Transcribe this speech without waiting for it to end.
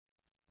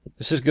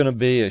This is going to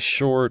be a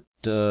short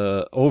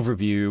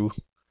overview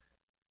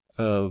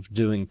of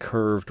doing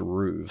curved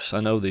roofs. I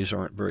know these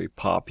aren't very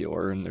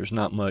popular and there's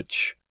not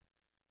much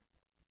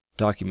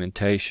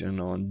documentation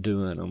on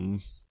doing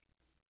them,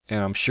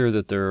 and I'm sure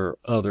that there are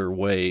other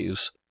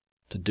ways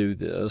to do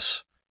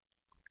this,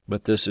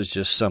 but this is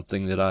just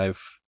something that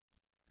I've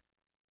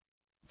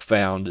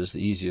found is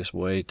the easiest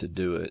way to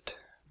do it.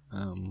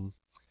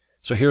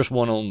 So here's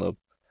one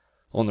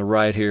on the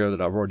right here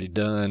that I've already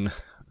done.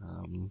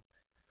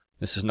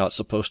 This is not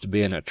supposed to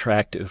be an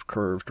attractive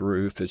curved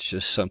roof, it's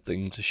just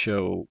something to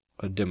show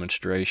a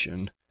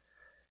demonstration.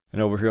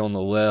 And over here on the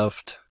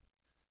left,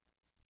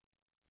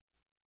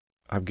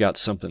 I've got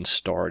something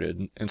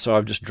started, and so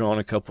I've just drawn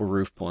a couple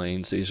roof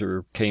planes. These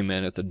came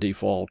in at the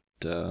default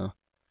 12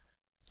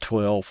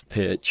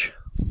 pitch.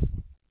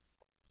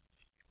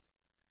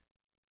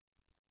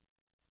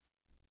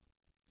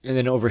 And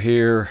then over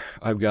here,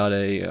 I've got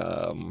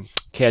a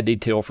CAD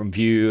detail from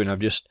View, and I've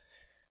just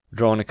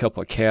drawn a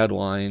couple of CAD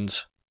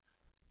lines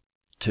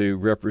to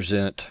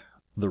represent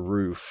the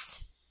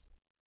roof.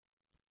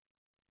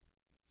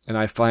 And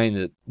I find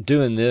that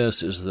doing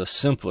this is the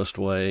simplest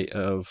way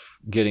of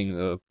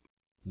getting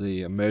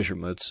the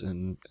measurements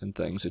and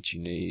things that you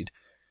need.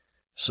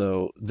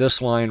 So this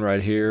line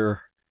right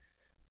here,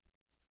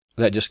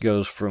 that just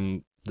goes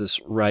from this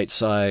right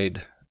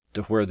side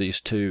to where these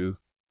two,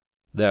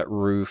 that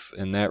roof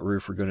and that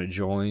roof, are going to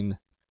join.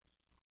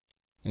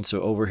 And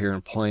so over here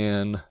in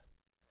plan,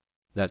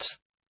 that's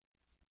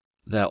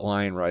that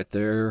line right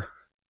there.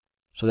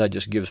 So that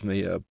just gives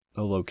me a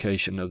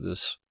location of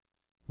this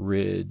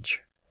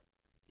ridge.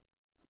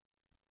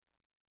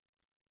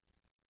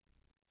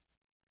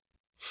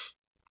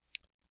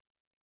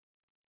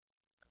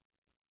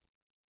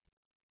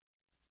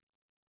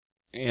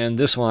 And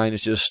this line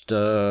is just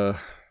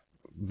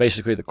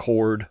basically the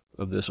chord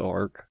of this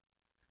arc.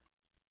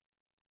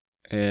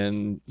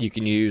 And you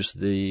can use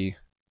the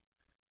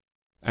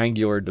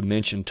angular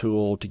dimension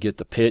tool to get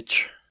the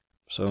pitch.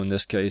 So in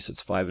this case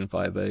it's 5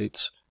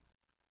 5/8.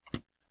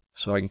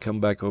 So I can come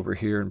back over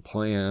here and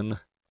plan.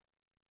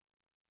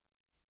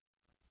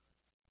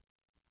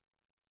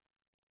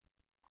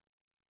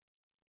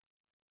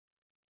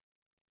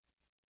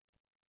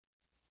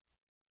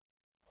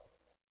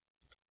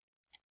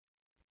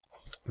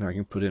 And I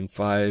can put in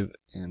 5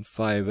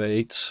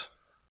 5/8.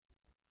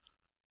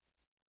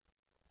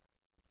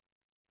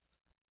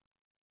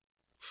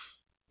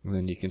 And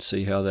then you can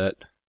see how that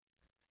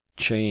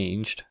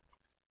changed.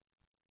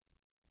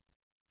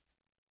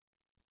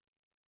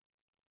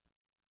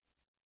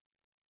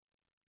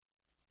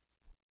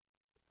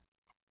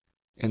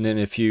 And then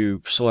if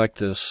you select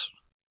this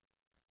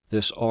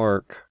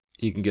arc,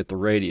 you can get the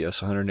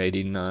radius,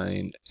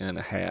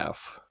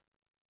 189.5.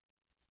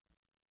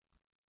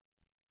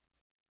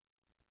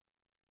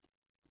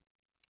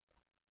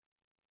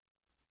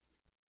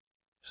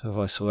 So if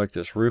I select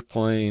this roof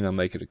plane, I'll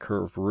make it a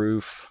curved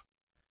roof.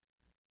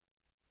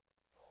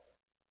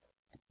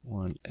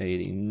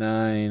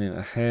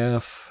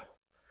 189.5.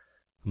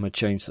 I'm going to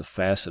change the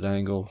facet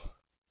angle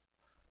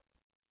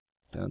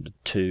down to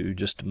 2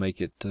 just to make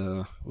it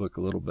look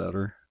a little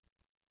better.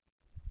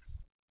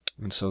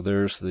 And so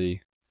there's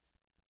the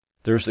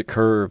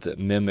curve that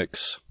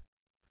mimics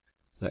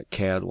that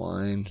CAD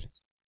line.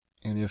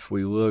 And if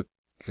we look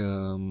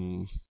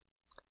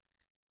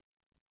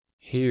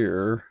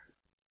here,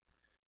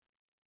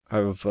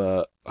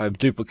 I've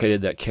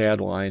duplicated that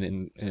CAD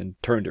line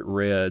and turned it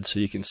red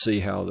so you can see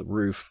how the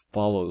roof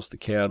follows the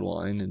CAD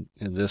line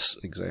in this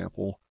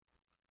example.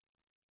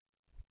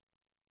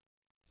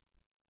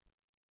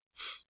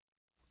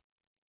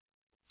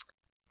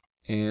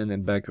 And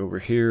then back over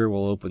here,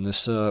 we'll open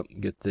this up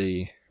and get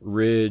the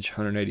ridge,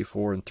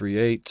 184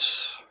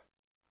 3/8.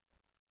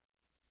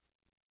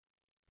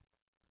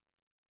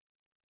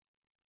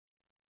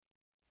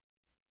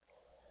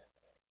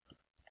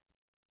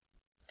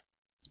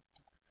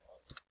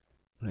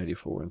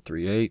 .84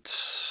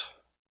 3/8.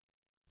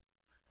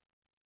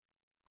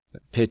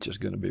 That pitch is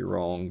going to be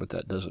wrong, but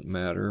that doesn't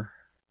matter.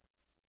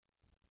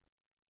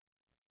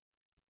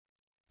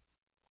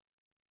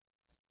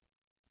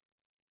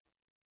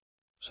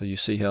 So you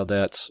see how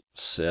that's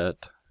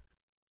set.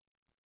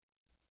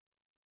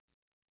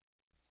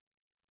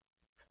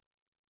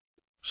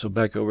 So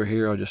back over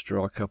here, I'll just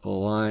draw a couple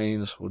of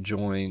lines. We'll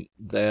join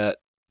that,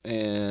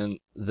 and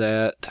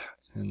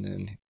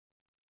then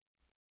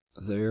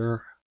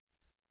there.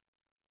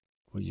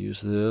 We'll use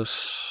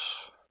this.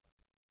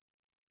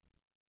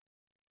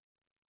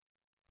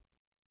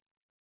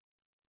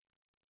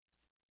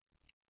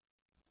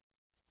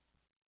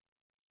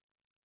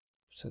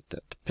 Set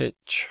that to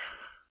pitch.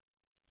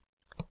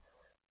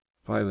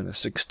 5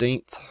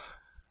 1/16.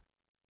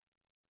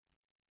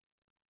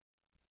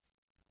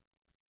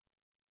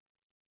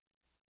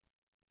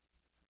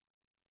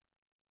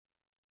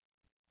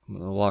 I'm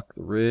going to lock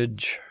the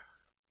ridge.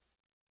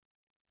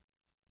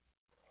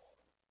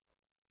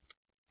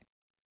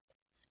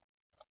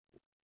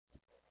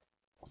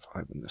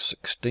 5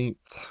 1/16.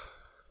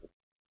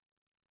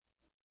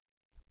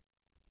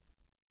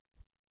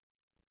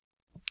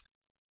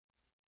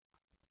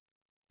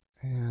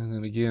 And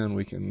then again,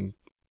 we can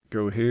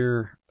go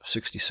here,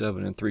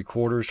 67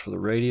 3/4 for the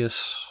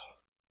radius.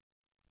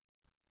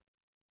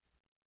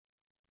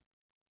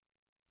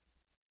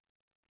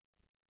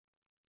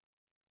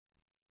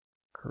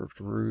 Curved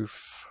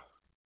roof.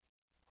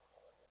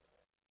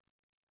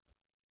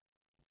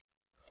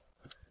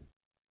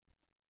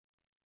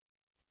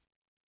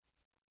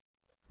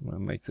 I'm going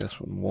to make this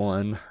one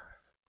 1.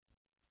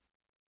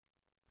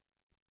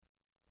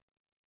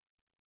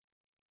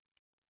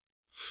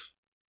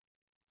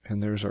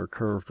 And there's our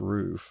curved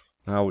roof.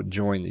 Now I would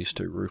join these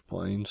two roof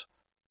planes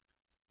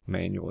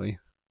manually.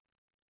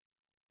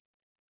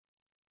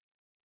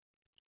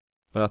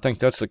 But I think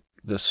that's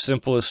the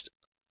simplest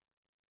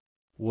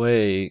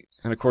way.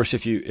 And of course,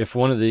 if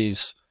one of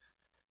these,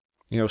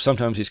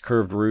 sometimes these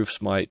curved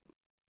roofs might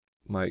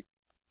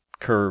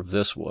curve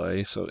this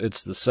way, so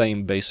it's the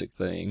same basic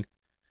thing.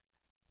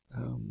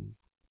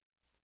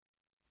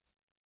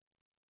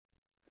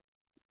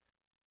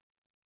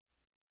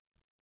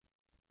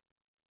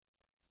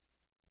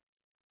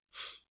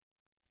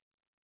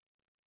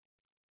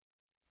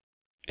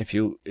 If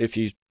you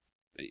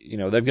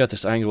they've got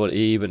this angle at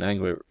eave and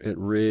angle at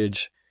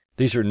ridge.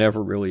 These are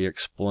never really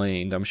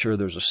explained. I'm sure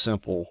there's a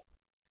simple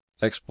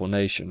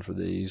explanation for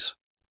these.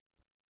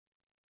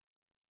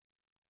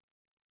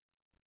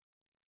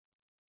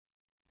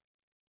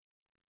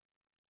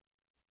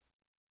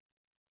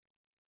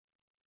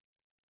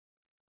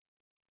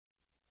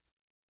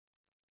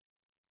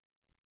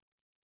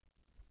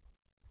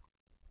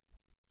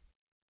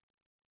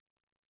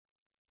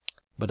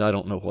 But I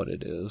don't know what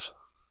it is.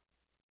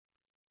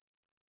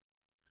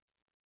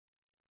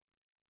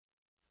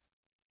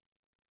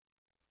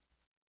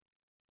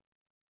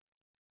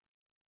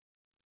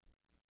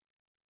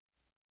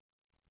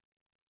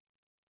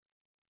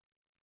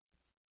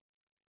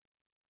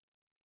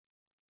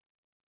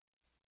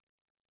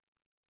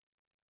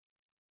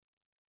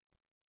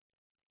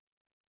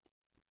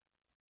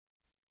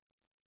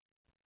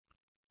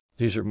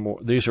 These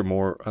are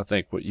more I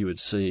think what you would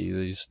see,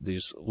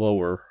 these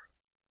lower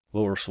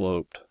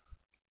sloped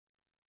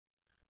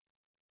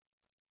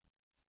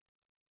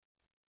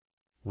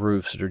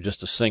roofs that are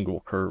just a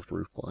single curved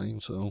roof plane.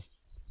 So